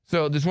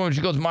So this woman,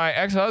 she goes, my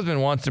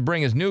ex-husband wants to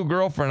bring his new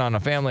girlfriend on a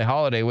family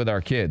holiday with our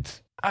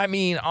kids. I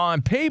mean,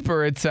 on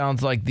paper, it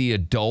sounds like the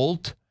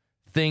adult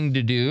thing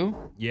to do.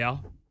 Yeah.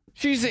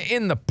 She's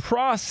in the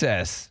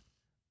process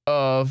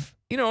of,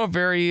 a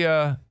very,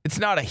 it's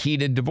not a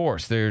heated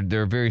divorce. They're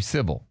very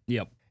civil.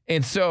 Yep.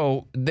 And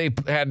so they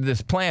had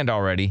this planned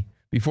already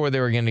before they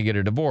were going to get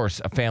a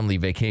divorce, a family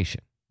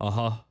vacation.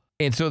 Uh-huh.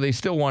 And so they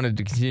still wanted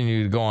to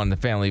continue to go on the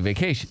family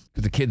vacation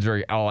because the kids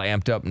are all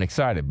amped up and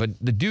excited. But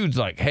the dude's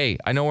like, hey,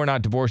 I know we're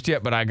not divorced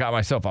yet, but I got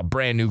myself a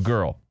brand new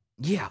girl.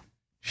 Yeah.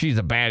 She's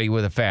a baddie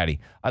with a fatty.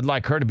 I'd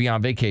like her to be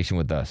on vacation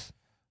with us.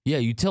 Yeah,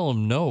 you tell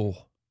him no.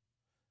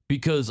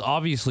 Because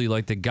obviously,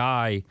 like, the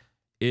guy,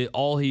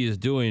 all he is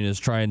doing is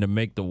trying to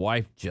make the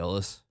wife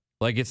jealous.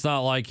 Like, it's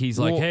not like he's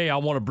like, hey, I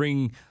want to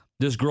bring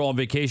this girl on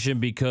vacation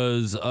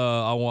because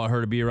I want her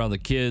to be around the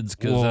kids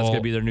because that's going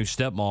to be their new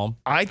stepmom.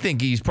 I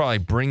think he's probably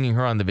bringing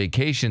her on the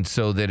vacation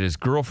so that his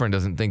girlfriend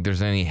doesn't think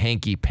there's any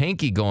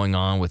hanky-panky going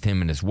on with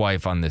him and his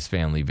wife on this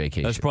family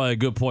vacation. That's probably a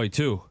good point,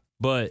 too.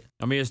 But,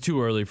 I mean, it's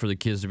too early for the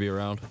kids to be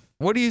around.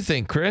 What do you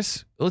think,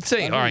 Chris? Let's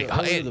say, all right,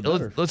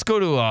 let's go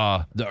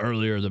to the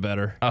earlier the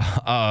better.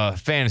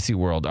 Fantasy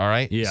world, all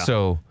right? Yeah.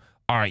 So,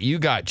 all right, you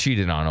got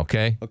cheated on,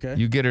 okay? Okay.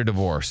 You get her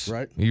divorce.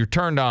 Right. You're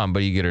turned on,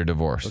 but you get her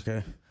divorce.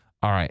 Okay.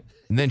 All right.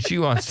 And then she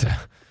wants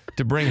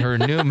to bring her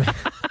new man.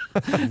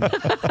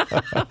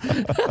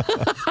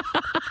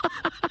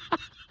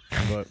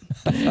 But,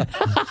 is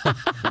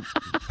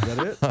that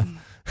it?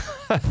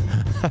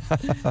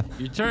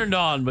 You're turned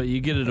on, but you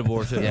get a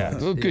divorce. Yeah.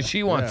 Because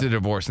she wants a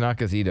divorce, not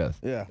because he does.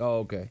 Yeah. Oh,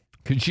 okay.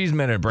 Because she's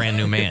met a brand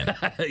new man.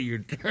 You're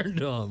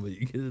turned on, but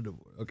you get a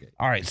divorce. Okay.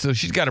 All right. So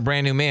she's got a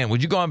brand new man.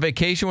 Would you go on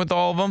vacation with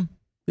all of them?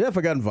 Yeah, if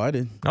I got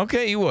invited.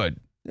 Okay, you would.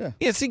 Yeah.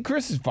 Yeah, see,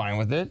 Chris is fine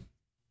with it.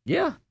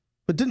 Yeah.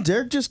 But didn't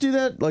Derek just do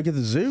that, like at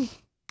the zoo?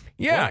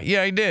 Yeah,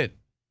 yeah, he did.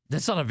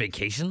 That's not a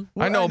vacation.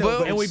 I know,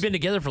 but And we've been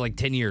together for like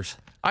 10 years.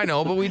 I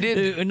know, but we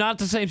did. Not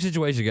the same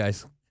situation,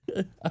 guys.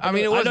 I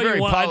mean, it was very I know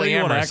you want to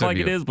polyamorous act of like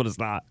you. it is, but it's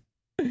not.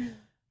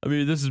 I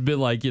mean, this has been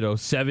like,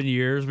 7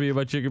 years me and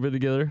my chick have been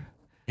together.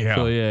 Yeah.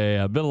 So,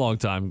 yeah. Been a long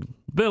time.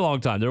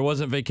 There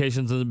wasn't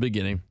vacations in the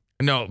beginning.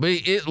 No, but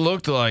it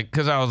looked like,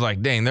 because I was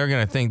like, dang, they're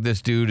going to think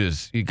this dude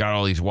he got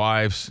all these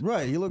wives.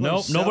 Right. He looked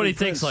Nope, like nobody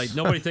Sally thinks Prince.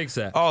 nobody thinks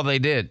that. Oh, they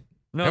did.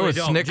 No, there they was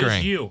don't. snickering.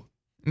 Just you.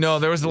 No,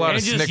 there was a lot And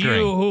of just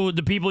snickering.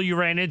 the people you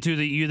ran into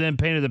that you then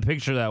painted the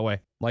picture that way.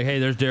 Like, hey,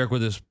 there's Derek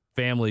with his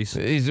families.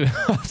 He's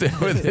up there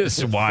with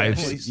his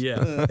wives. Families.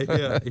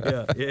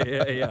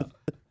 Yeah.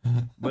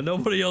 But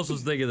nobody else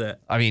was thinking that.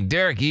 I mean,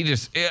 Derek, I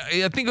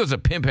think it was a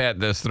pimp hat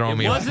that's throwing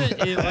me off.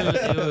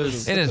 It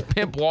was. In his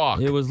pimp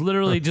walk. It was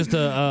literally just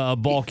a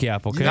ball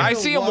cap. Okay. I You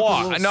see him walk a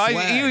walk. little No,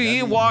 swag.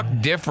 he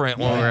walked different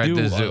when we were at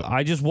the zoo.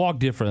 I just walk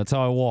different. That's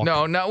how I walk.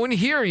 No, when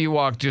here you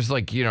walk just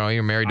like,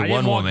 you're married to I one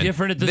didn't walk woman.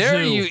 different at the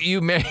there zoo.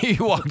 you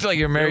walked like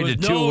you're there married was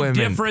to two no women.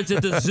 difference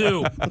at the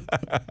zoo,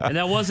 and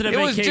that wasn't a It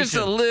was vacation. just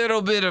a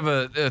little bit of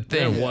a There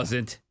thing.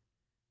 wasn't.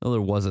 No,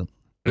 there wasn't.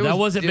 It That was-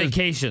 wasn't it was-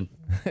 vacation.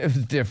 It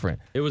was different.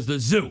 It was the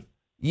zoo.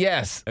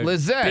 Yes,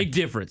 Lizette. Big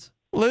difference.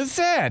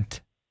 Lizette,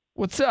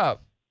 what's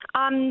up?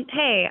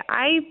 Hey,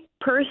 I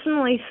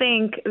personally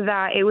think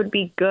that it would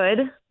be good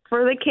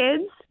for the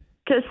kids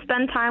to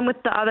spend time with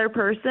the other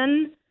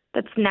person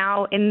that's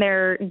now in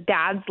their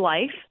dad's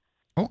life.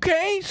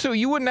 Okay, so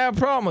you wouldn't have a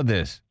problem with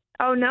this.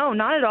 Oh, no,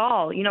 not at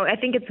all. I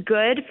think it's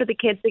good for the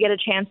kids to get a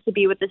chance to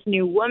be with this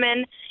new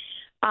woman.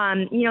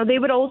 They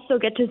would also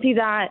get to see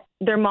that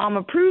their mom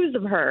approves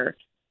of her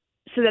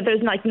so that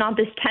there's not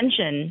this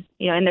tension,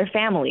 in their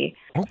family.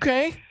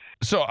 Okay.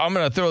 So I'm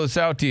going to throw this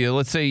out to you.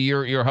 Let's say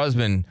your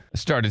husband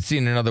started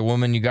seeing another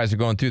woman. You guys are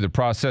going through the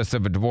process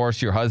of a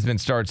divorce. Your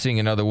husband starts seeing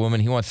another woman.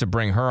 He wants to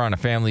bring her on a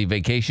family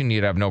vacation.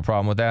 You'd have no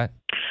problem with that?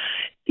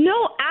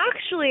 No,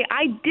 actually,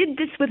 I did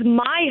this with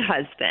my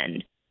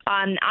husband.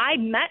 I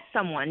met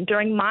someone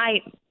during my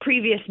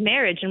previous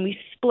marriage, and we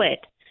split.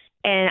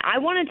 And I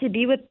wanted to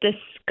be with this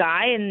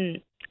guy,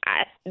 and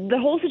the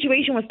whole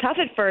situation was tough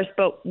at first,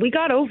 but we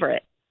got over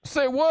it.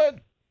 Say what?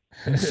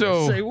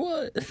 So Say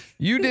what?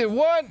 you did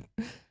what?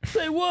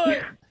 Say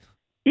what?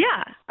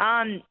 Yeah.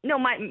 No,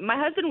 my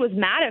husband was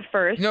mad at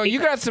first. No, you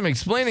got some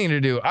explaining to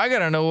do. I got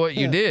to know what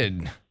you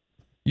did.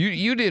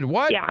 You did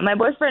what? Yeah, my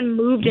boyfriend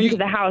moved into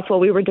the house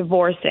while we were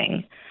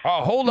divorcing.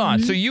 Oh, hold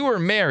on. So you were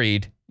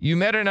married. You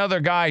met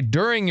another guy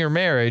during your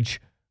marriage.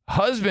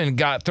 Husband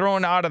got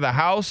thrown out of the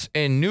house,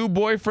 and new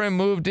boyfriend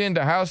moved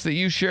into house that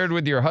you shared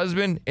with your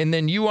husband, and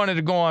then you wanted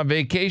to go on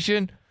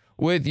vacation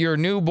with your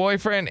new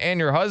boyfriend and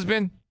your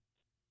husband?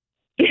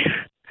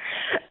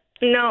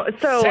 No,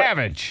 so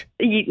Savage.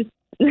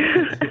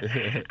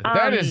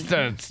 That is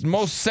the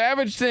most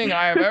savage thing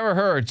I have ever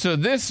heard. So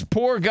this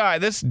poor guy,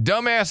 this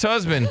dumbass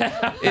husband,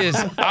 is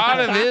out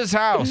of his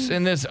house,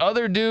 and this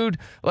other dude,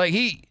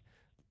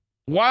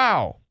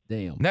 wow.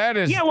 Damn. That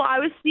is. Yeah, well, I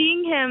was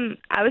seeing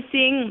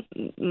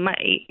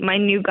my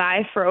new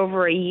guy for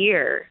over a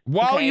year.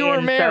 While okay? you were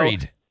And so-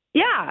 married.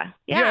 Yeah.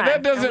 Yeah,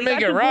 that doesn't and we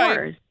make got it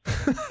right.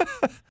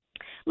 divorced.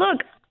 Look,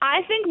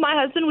 I think my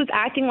husband was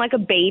acting like a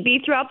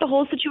baby throughout the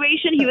whole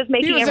situation. He was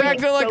making He was everything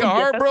acting like so a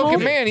heartbroken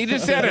difficult. man. He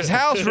just had his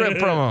house ripped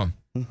from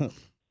him.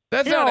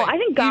 That's No, not. I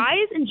think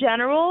guys in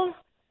general,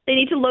 they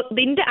need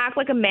to act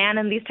like a man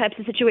in these types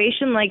of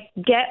situations. Like,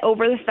 get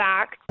over the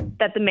fact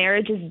that the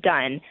marriage is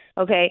done.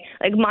 Okay,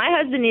 like my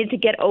husband needed to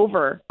get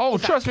over. Oh,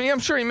 trust me, I'm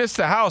sure he missed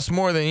the house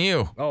more than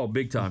you. Oh,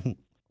 big time.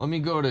 Let me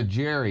go to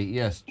Jerry.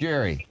 Yes,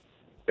 Jerry.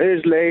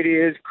 This lady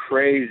is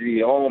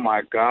crazy. Oh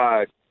my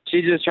God.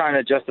 She's just trying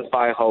to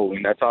justify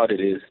hoeing. That's all it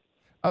is.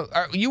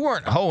 You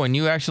weren't hoeing.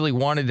 You actually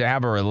wanted to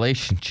have a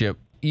relationship.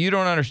 You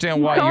don't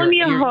understand why calling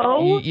me a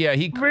hoe? Yeah,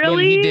 he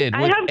Really? he did.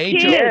 I with have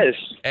H-O- kids.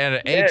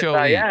 And Yes, HOE.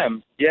 I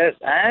am. Yes,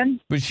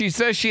 and? But she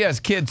says she has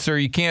kids, sir.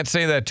 You can't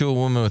say that to a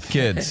woman with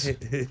kids.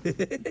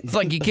 It's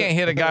like you can't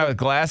hit a guy with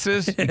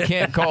glasses. You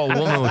can't call a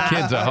woman with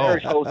kids a hoe.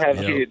 Marriage hoes have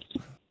kids.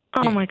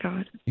 Oh my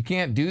God. You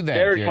can't do that,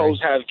 Marriage Jerry. hoes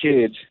have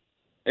kids.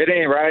 It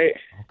ain't right.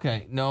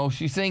 Okay, no,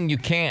 she's saying you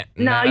can't.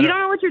 No, I you don't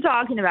know what you're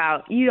talking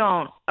about. You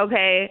don't.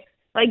 Okay,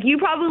 like you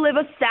probably live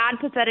a sad,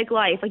 pathetic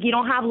life. Like you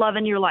don't have love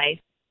in your life.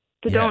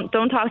 So Yeah.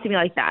 don't talk to me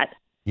like that.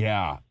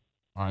 Yeah.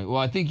 All right. Well,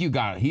 I think you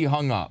got it. He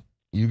hung up.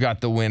 You got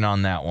the win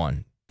on that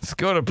one. Let's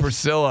go to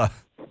Priscilla.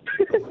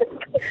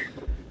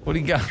 What do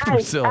you got,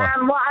 Priscilla?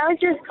 Well, I was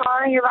just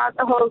calling about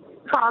the whole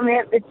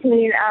comment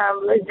between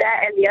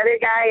Lizette and the other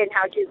guy and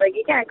how she's like,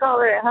 you can't call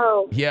her a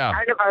hoe. Yeah.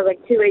 I don't know if I was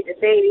like too late to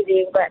say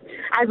anything, but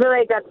I feel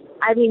like that's,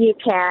 I mean, you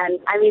can.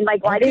 I mean,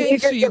 like, why didn't Okay, you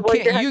so just you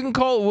avoid your can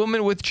call a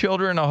woman with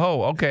children a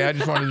hoe. Okay, I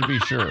just wanted to be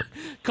sure.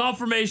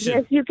 Confirmation.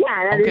 Yes, you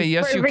can. That Okay, is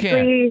yes, you can.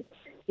 perfectly-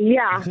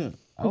 Yeah.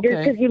 Okay.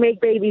 Just because you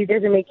make babies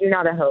doesn't make you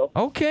not a hoe.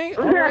 Okay.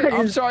 All right.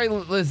 I'm sorry,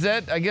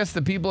 Lizette. I guess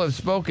the people have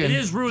spoken. It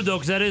is rude, though,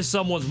 because that is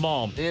someone's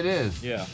mom. It is. Yeah.